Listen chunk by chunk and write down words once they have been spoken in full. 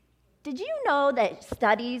Did you know that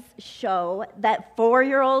studies show that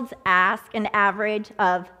 4-year-olds ask an average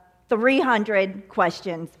of 300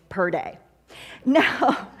 questions per day?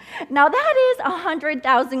 Now that is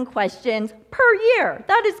 100,000 questions per year.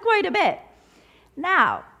 That is quite a bit.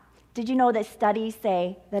 Now, did you know that studies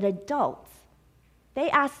say that adults, they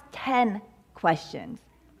ask 10 questions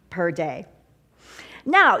per day?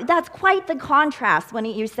 Now, that's quite the contrast,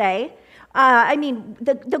 wouldn't you say?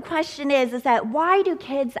 The question is that why do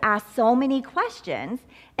kids ask so many questions,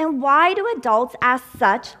 and why do adults ask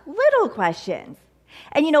such little questions?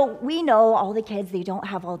 And we know all the kids, they don't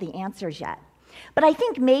have all the answers yet. But I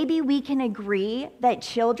think maybe we can agree that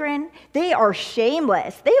children, they are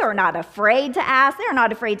shameless. They are not afraid to ask. They are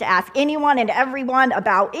not afraid to ask anyone and everyone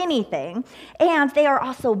about anything. And they are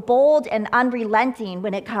also bold and unrelenting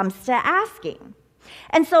when it comes to asking.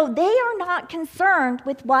 And so they are not concerned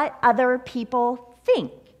with what other people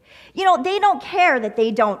think. They don't care that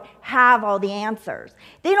they don't have all the answers.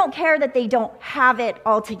 They don't care that they don't have it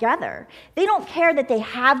all together. They don't care that they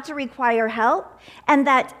have to require help and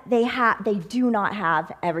that they do not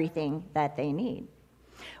have everything that they need.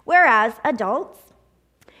 Whereas adults,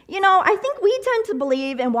 I think we tend to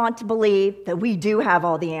believe and want to believe that we do have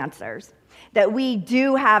all the answers, that we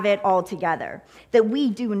do have it all together, that we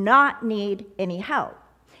do not need any help,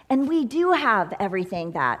 and we do have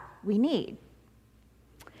everything that we need.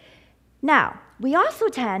 Now, we also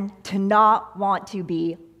tend to not want to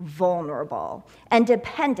be vulnerable and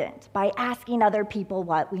dependent by asking other people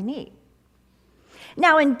what we need.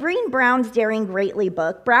 Now, in Brené Brown's Daring Greatly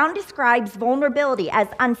book, Brown describes vulnerability as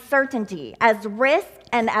uncertainty, as risk,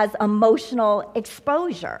 and as emotional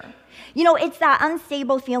exposure. It's that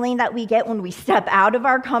unstable feeling that we get when we step out of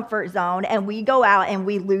our comfort zone and we go out and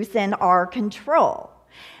we loosen our control.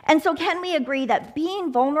 And so can we agree that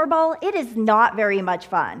being vulnerable, it is not very much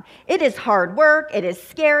fun. It is hard work, it is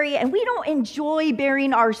scary, and we don't enjoy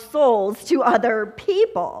bearing our souls to other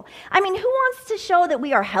people. Who wants to show that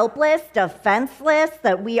we are helpless, defenseless,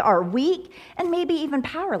 that we are weak, and maybe even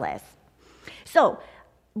powerless? So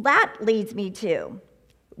that leads me to,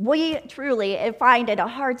 we truly find it a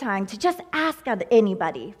hard time to just ask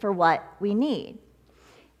anybody for what we need.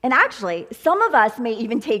 And actually, some of us may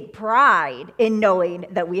even take pride in knowing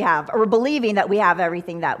that we have, or believing that we have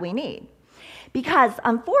everything that we need. Because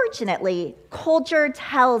unfortunately, culture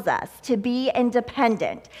tells us to be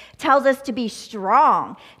independent, tells us to be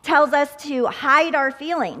strong, tells us to hide our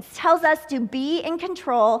feelings, tells us to be in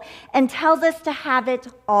control, and tells us to have it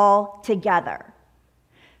all together.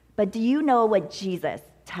 But do you know what Jesus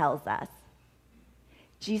tells us?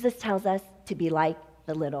 Jesus tells us to be like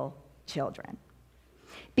the little children.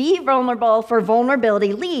 Be vulnerable, for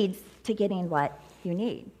vulnerability leads to getting what you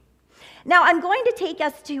need. Now, I'm going to take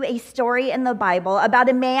us to a story in the Bible about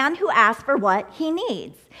a man who asked for what he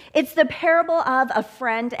needs. It's the parable of a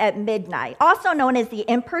friend at midnight, also known as the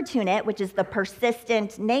importunate, which is the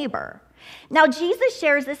persistent neighbor. Now, Jesus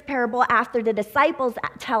shares this parable after the disciples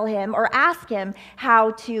tell him or ask him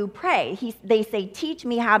how to pray. They say, "Teach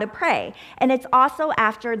me how to pray." And it's also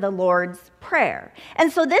after the Lord's Prayer.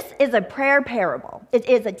 And so this is a prayer parable. It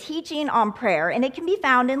is a teaching on prayer, and it can be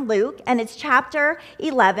found in Luke, and it's chapter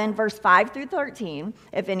 11, verse 5 through 13,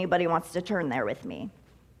 if anybody wants to turn there with me.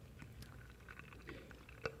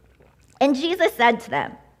 And Jesus said to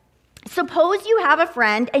them, "Suppose you have a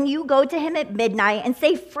friend and you go to him at midnight and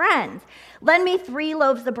say, 'Friend, lend me 3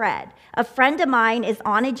 loaves of bread. A friend of mine is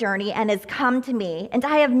on a journey and has come to me, and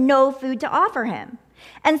I have no food to offer him.'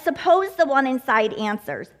 And suppose the one inside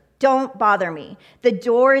answers, 'Don't bother me. The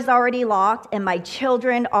door is already locked and my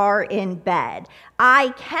children are in bed.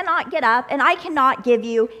 I cannot get up and I cannot give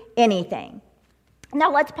you anything.'" Now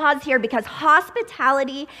let's pause here because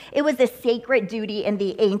hospitality, it was a sacred duty in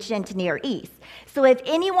the ancient Near East. So if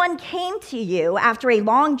anyone came to you after a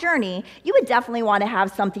long journey, you would definitely want to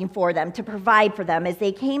have something for them, to provide for them as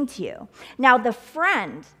they came to you. Now the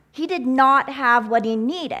friend, he did not have what he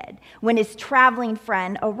needed when his traveling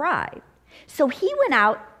friend arrived. So he went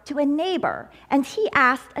out to a neighbor and he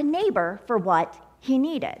asked a neighbor for what he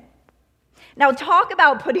needed. Now, talk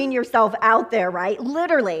about putting yourself out there, right?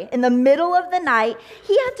 Literally, in the middle of the night,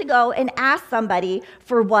 he had to go and ask somebody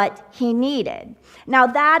for what he needed. Now,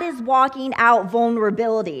 that is walking out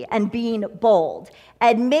vulnerability and being bold,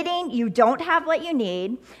 admitting you don't have what you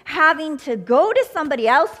need, having to go to somebody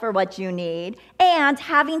else for what you need, and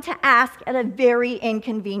having to ask at a very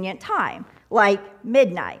inconvenient time, like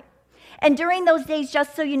midnight. And during those days,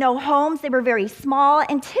 just so you know, homes, they were very small,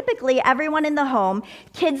 and typically everyone in the home,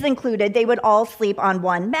 kids included, they would all sleep on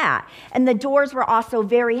one mat. And the doors were also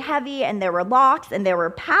very heavy, and there were locks, and there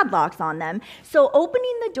were padlocks on them. So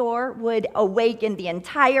opening the door would awaken the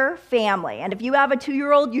entire family. And if you have a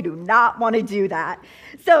 2-year-old, you do not want to do that.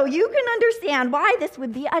 So you can understand why this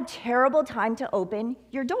would be a terrible time to open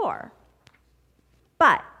your door.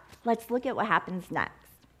 But let's look at what happens next.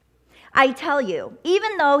 I tell you,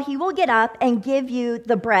 even though he will get up and give you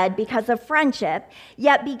the bread because of friendship,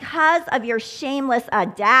 yet because of your shameless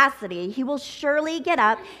audacity, he will surely get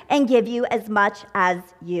up and give you as much as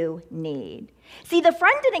you need. See, the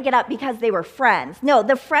friend didn't get up because they were friends. No,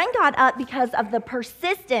 the friend got up because of the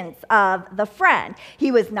persistence of the friend. He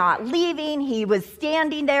was not leaving. He was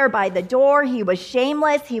standing there by the door. He was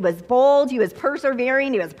shameless. He was bold. He was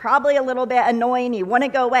persevering. He was probably a little bit annoying. He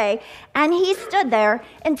wouldn't go away. And he stood there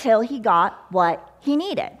until he got what he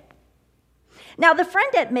needed. Now, the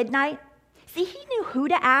friend at midnight, see, he knew who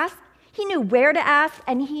to ask. He knew where to ask,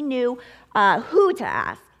 and he knew who to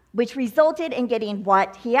ask, which resulted in getting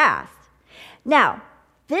what he asked. Now,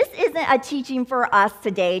 this isn't a teaching for us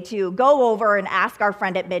today to go over and ask our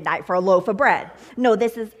friend at midnight for a loaf of bread. No,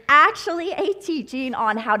 this is actually a teaching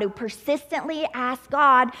on how to persistently ask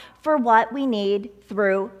God for what we need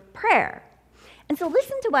through prayer. And so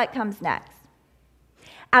listen to what comes next.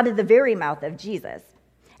 Out of the very mouth of Jesus.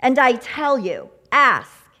 And I tell you,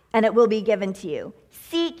 ask, and it will be given to you.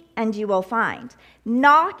 Seek, and you will find.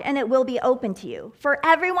 Knock, and it will be open to you. For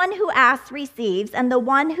everyone who asks receives, and the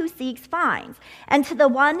one who seeks finds. And to the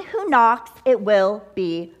one who knocks, it will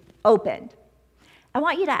be opened. I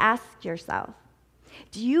want you to ask yourself,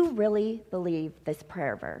 do you really believe this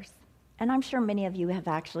prayer verse? And I'm sure many of you have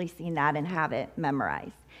actually seen that and have it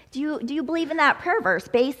memorized. Do you believe in that prayer verse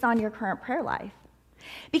based on your current prayer life?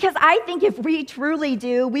 Because I think if we truly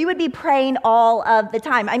do, we would be praying all of the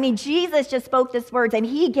time. I mean, Jesus just spoke these words, and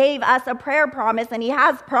he gave us a prayer promise, and he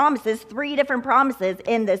has promises, 3 different promises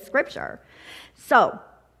in this scripture. So,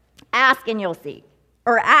 ask and you'll seek,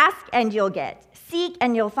 or ask and you'll get, seek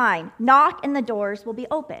and you'll find, knock and the doors will be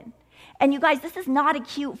open. And you guys, this is not a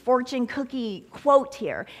cute fortune cookie quote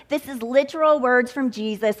here. This is literal words from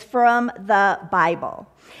Jesus from the Bible.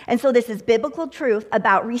 And so this is biblical truth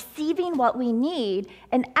about receiving what we need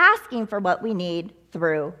and asking for what we need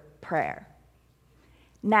through prayer.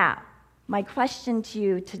 Now, my question to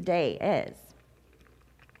you today is,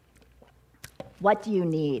 what do you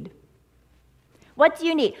need? What do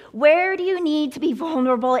you need? Where do you need to be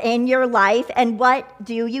vulnerable in your life, and what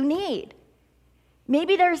do you need?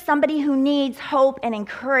 Maybe there's somebody who needs hope and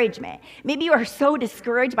encouragement. Maybe you are so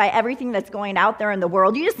discouraged by everything that's going out there in the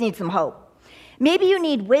world, you just need some hope. Maybe you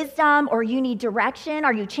need wisdom, or you need direction.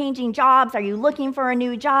 Are you changing jobs? Are you looking for a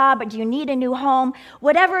new job? Or do you need a new home?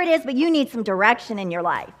 Whatever it is, but you need some direction in your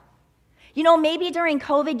life. You know, maybe during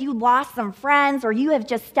COVID you lost some friends, or you have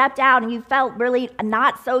just stepped out and you felt really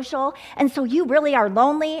not social, and so you really are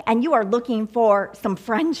lonely and you are looking for some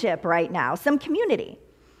friendship right now, some community.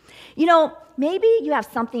 You know, maybe you have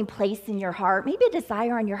something placed in your heart, maybe a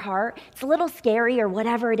desire on your heart. It's a little scary or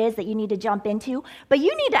whatever it is that you need to jump into, but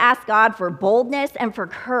you need to ask God for boldness and for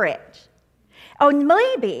courage. Oh,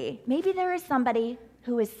 maybe there is somebody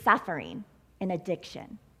who is suffering in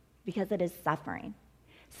addiction because it is suffering.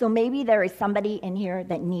 So maybe there is somebody in here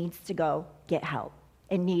that needs to go get help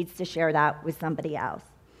and needs to share that with somebody else.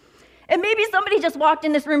 And maybe somebody just walked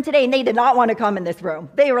in this room today and they did not want to come in this room.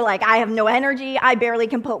 They were like, I have no energy. I barely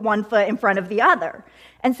can put one foot in front of the other.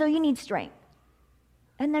 And so you need strength.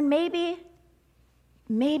 And then maybe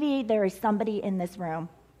there is somebody in this room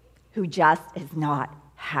who just is not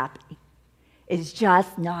happy,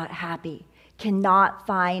 cannot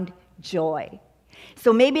find joy.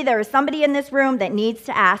 So maybe there is somebody in this room that needs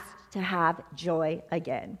to ask to have joy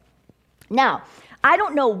again. Now, I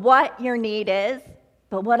don't know what your need is,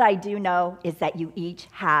 but what I do know is that you each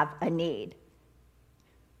have a need.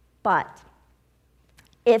 But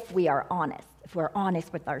if we're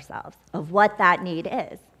honest with ourselves of what that need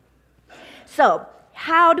is. So,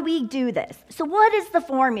 how do we do this? So what is the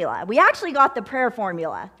formula? We actually got the prayer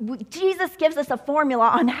formula. Jesus gives us a formula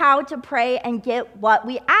on how to pray and get what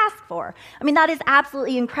we ask for. I mean, that is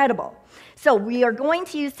absolutely incredible. So we are going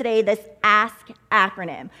to use today this ASK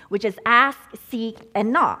acronym, which is ask, seek,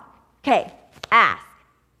 and knock. Okay, ask.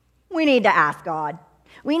 We need to ask God.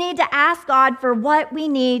 We need to ask God for what we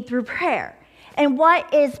need through prayer. And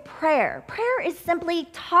what is prayer? Prayer is simply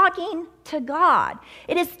talking to God.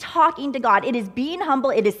 It is talking to God. It is being humble.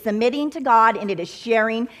 It is submitting to God, and it is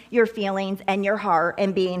sharing your feelings and your heart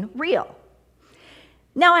and being real.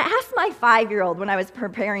 Now, I asked my 5-year-old when I was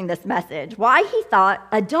preparing this message why he thought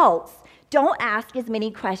adults don't ask as many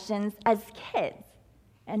questions as kids.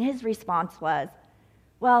 And his response was,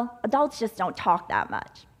 well, adults just don't talk that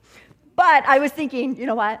much. But I was thinking, you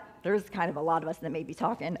know what? There's kind of a lot of us that may be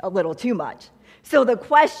talking a little too much. So the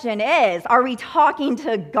question is, are we talking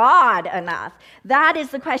to God enough? That is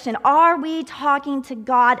the question. Are we talking to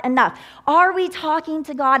God enough? Are we talking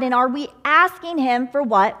to God, and are we asking him for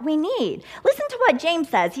what we need? Listen to what James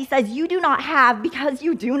says. He says, you do not have because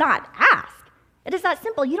you do not ask. It is that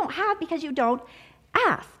simple. You don't have because you don't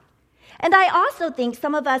ask. And I also think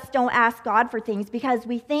some of us don't ask God for things because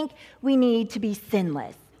we think we need to be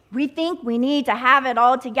sinless. We think we need to have it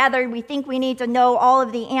all together. We think we need to know all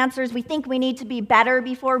of the answers. We think we need to be better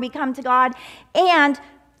before we come to God. And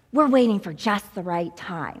we're waiting for just the right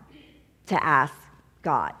time to ask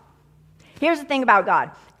God. Here's the thing about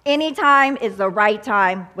God. Any time is the right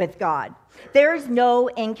time with God. There's no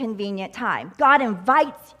inconvenient time. God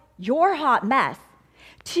invites your hot mess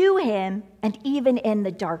to him, and even in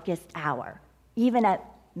the darkest hour, even at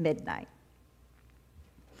midnight.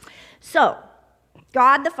 So,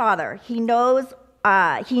 God the Father, he knows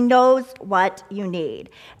what you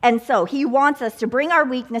need. And so he wants us to bring our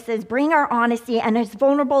weaknesses, bring our honesty, and is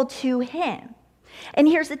vulnerable to him. And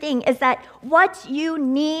here's the thing, is that what you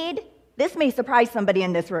need, this may surprise somebody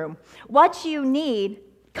in this room, what you need,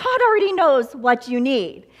 God already knows what you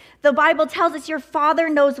need. The Bible tells us your Father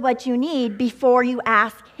knows what you need before you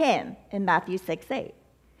ask him in Matthew 6:8.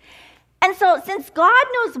 And so since God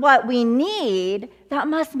knows what we need, that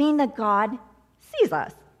must mean that God sees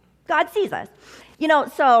us. God sees us.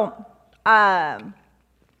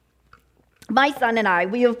 My son and I,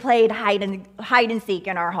 we have played hide and seek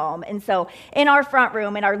in our home. And so in our front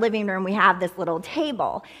room, in our living room, we have this little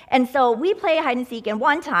table. And so we play hide and seek. And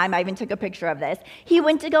one time, I even took a picture of this, he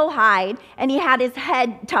went to go hide, and he had his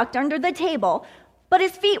head tucked under the table, but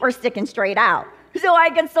his feet were sticking straight out. So I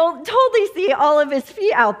can totally see all of his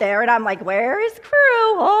feet out there. And I'm like, where is Crew?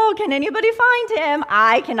 Oh, can anybody find him?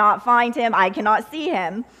 I cannot find him. I cannot see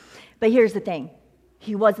him. But here's the thing.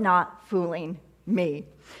 He was not fooling me.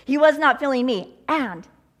 He was not fooling me. And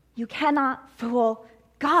you cannot fool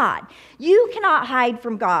God. You cannot hide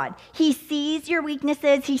from God. He sees your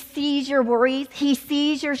weaknesses. He sees your worries. He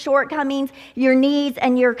sees your shortcomings, your needs,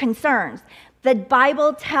 and your concerns. The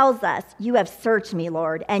Bible tells us, you have searched me,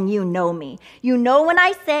 Lord, and you know me. You know when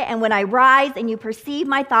I sit and when I rise, and you perceive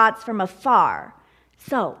my thoughts from afar.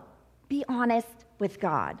 So, be honest with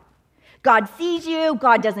God. God sees you.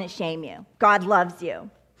 God doesn't shame you. God loves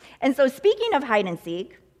you. And so, speaking of hide and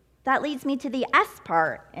seek, that leads me to the S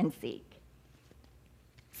part in seek.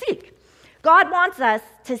 Seek. God wants us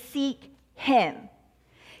to seek him.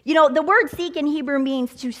 The word seek in Hebrew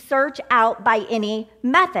means to search out by any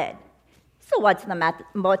method. So what's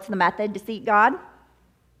the method to seek God?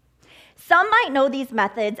 Some might know these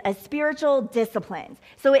methods as spiritual disciplines.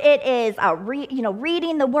 So it is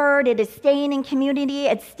reading the word, it is staying in community,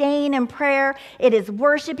 it's staying in prayer, it is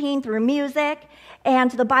worshiping through music.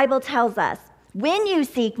 And the Bible tells us, when you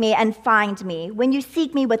seek me and find me, when you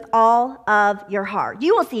seek me with all of your heart.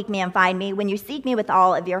 You will seek me and find me when you seek me with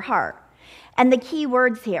all of your heart. And the key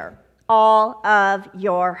words here, all of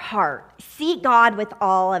your heart. Seek God with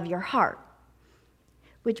all of your heart.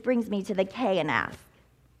 Which brings me to the K and ask.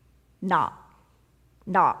 Knock.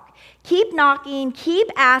 Knock. Keep knocking, keep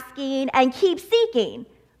asking, and keep seeking.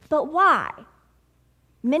 But why?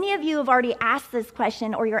 Many of you have already asked this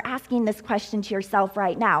question, or you're asking this question to yourself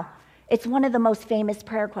right now. It's one of the most famous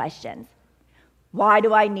prayer questions. Why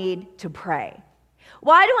do I need to pray?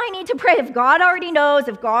 Why do I need to pray? If God already knows,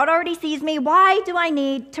 if God already sees me, why do I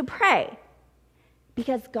need to pray?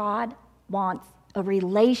 Because God wants a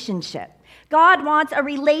relationship. God wants a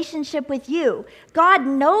relationship with you. God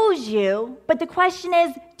knows you, but the question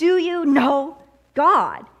is, do you know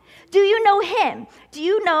God? Do you know him? Do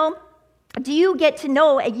you get to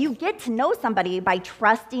know somebody by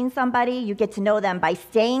trusting somebody? You get to know them by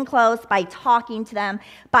staying close, by talking to them,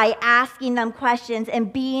 by asking them questions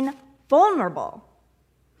and being vulnerable.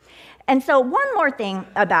 And so one more thing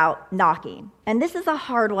about knocking, and this is a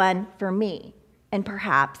hard one for me and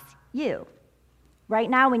perhaps you. Right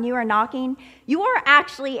now, when you are knocking, you are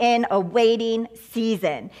actually in a waiting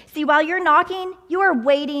season. See, while you're knocking, you are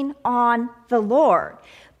waiting on the Lord.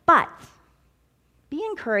 But be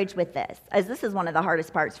encouraged with this, as this is one of the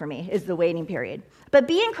hardest parts for me, is the waiting period. But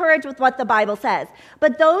be encouraged with what the Bible says.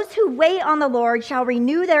 But those who wait on the Lord shall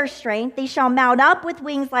renew their strength. They shall mount up with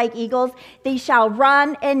wings like eagles. They shall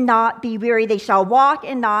run and not be weary. They shall walk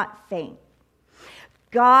and not faint.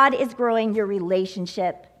 God is growing your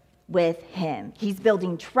relationship with him. He's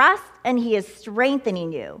building trust and he is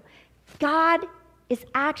strengthening you. God is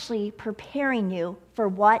actually preparing you for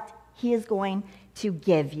what he is going to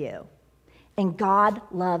give you. And God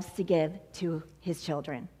loves to give to his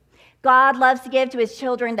children. God loves to give to his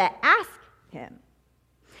children that ask him.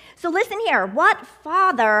 So listen here, what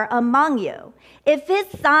father among you, if his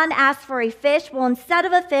son asks for a fish, will instead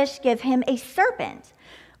of a fish give him a serpent?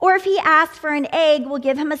 Or if he asks for an egg, will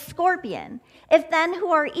give him a scorpion? If then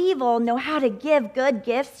who are evil know how to give good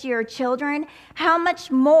gifts to your children, how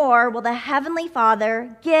much more will the Heavenly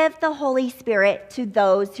Father give the Holy Spirit to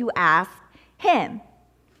those who ask him?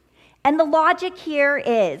 And the logic here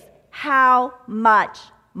is, how much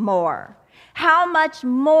more? How much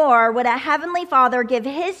more would a heavenly father give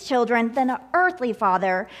his children than an earthly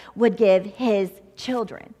father would give his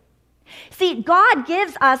children? See, God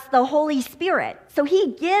gives us the Holy Spirit, so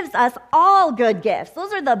he gives us all good gifts.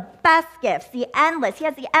 Those are the best gifts, the endless. He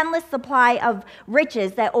has the endless supply of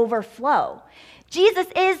riches that overflow. Jesus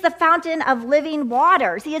is the fountain of living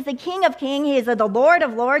waters. He is the King of kings, he is the Lord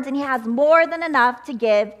of lords, and he has more than enough to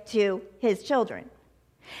give to his children.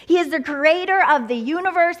 He is the creator of the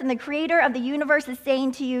universe, and the creator of the universe is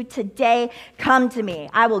saying to you today, come to me.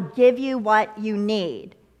 I will give you what you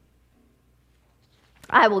need.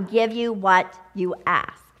 I will give you what you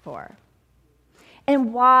ask for.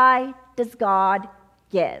 And why does God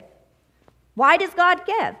give? Why does God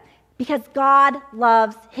give? Because God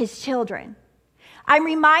loves his children. I'm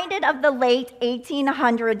reminded of the late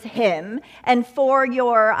 1800s hymn, and for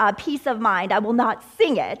your peace of mind, I will not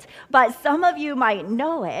sing it, but some of you might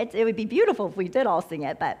know it. It would be beautiful if we did all sing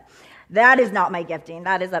it, but that is not my gifting.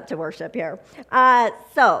 That is up to worship here.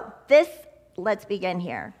 Let's begin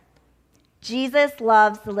here. Jesus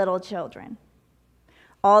loves the little children,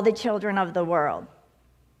 all the children of the world.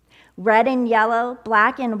 Red and yellow,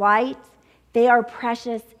 black and white, they are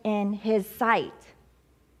precious in his sight.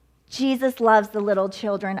 Jesus loves the little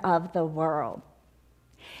children of the world.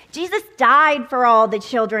 Jesus died for all the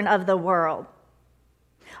children of the world.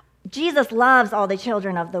 Jesus loves all the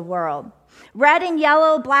children of the world. Red and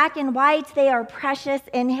yellow, black and white, they are precious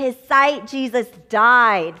in his sight. Jesus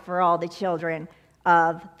died for all the children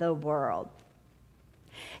of the world.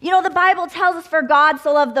 You know, the Bible tells us, for God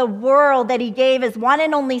so loved the world that he gave his one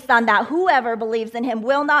and only Son, that whoever believes in him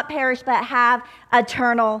will not perish but have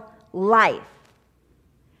eternal life.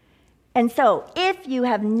 And so, if you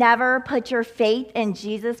have never put your faith in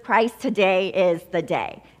Jesus Christ, today is the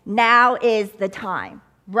day. Now is the time.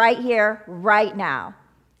 Right here, right now,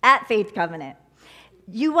 at Faith Covenant.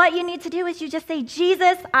 What you need to do is you just say,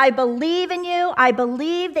 Jesus, I believe in you. I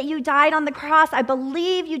believe that you died on the cross. I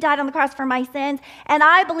believe you died on the cross for my sins. And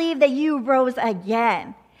I believe that you rose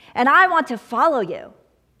again. And I want to follow you.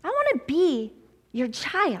 I want to be your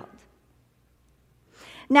child.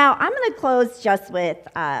 Now, I'm going to close just with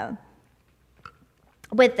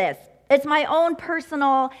this. It's my own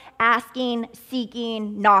personal asking,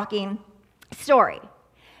 seeking, knocking story.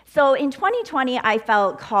 So in 2020, I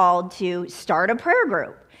felt called to start a prayer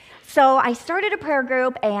group. So I started a prayer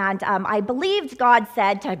group, and I believed God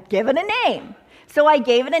said to give it a name. So I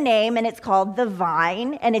gave it a name, and it's called The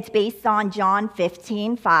Vine, and it's based on John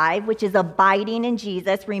 15:5, which is abiding in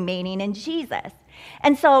Jesus, remaining in Jesus.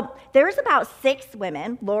 And so there's about 6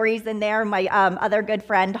 women. Lori's in there. My other good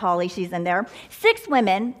friend, Holly, she's in there. 6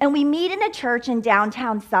 women, and we meet in a church in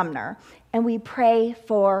downtown Sumner, and we pray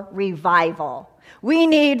for revival. We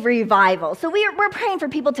need revival. So we're praying for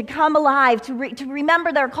people to come alive, to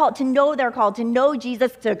remember their call, to know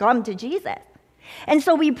Jesus, to come to Jesus. And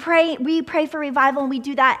so we pray for revival, and we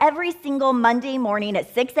do that every single Monday morning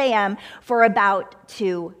at 6 a.m. for about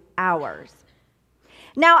 2 hours.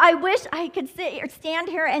 Now, I wish I could stand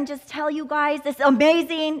here and just tell you guys this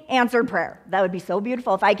amazing answered prayer. That would be so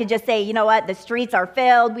beautiful if I could just say, you know what, the streets are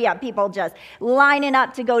filled. We have people just lining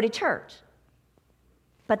up to go to church.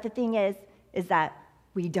 But the thing is that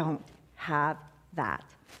we don't have that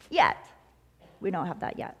yet. We don't have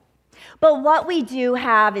that yet. But what we do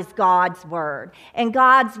have is God's word. And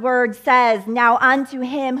God's word says, now unto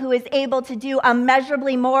him who is able to do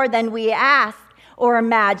immeasurably more than we ask or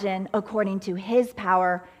imagine, according to his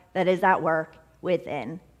power that is at work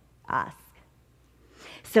within us.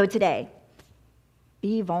 So today,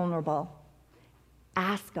 be vulnerable,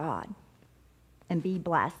 ask God, and be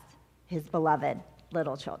blessed, his beloved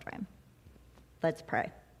little children. Let's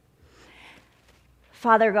pray.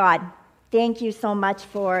 Father God, Thank you so much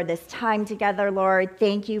for this time together, Lord.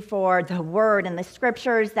 Thank you for the word and the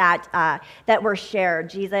scriptures that were shared.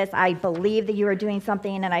 Jesus, I believe that you are doing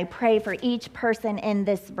something, and I pray for each person in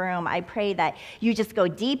this room. I pray that you just go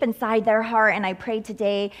deep inside their heart, and I pray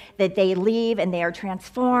today that they leave and they are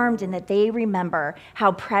transformed and that they remember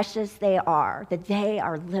how precious they are, that they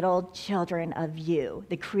are little children of you,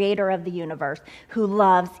 the creator of the universe, who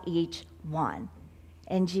loves each one.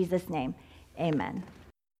 In Jesus' name, amen.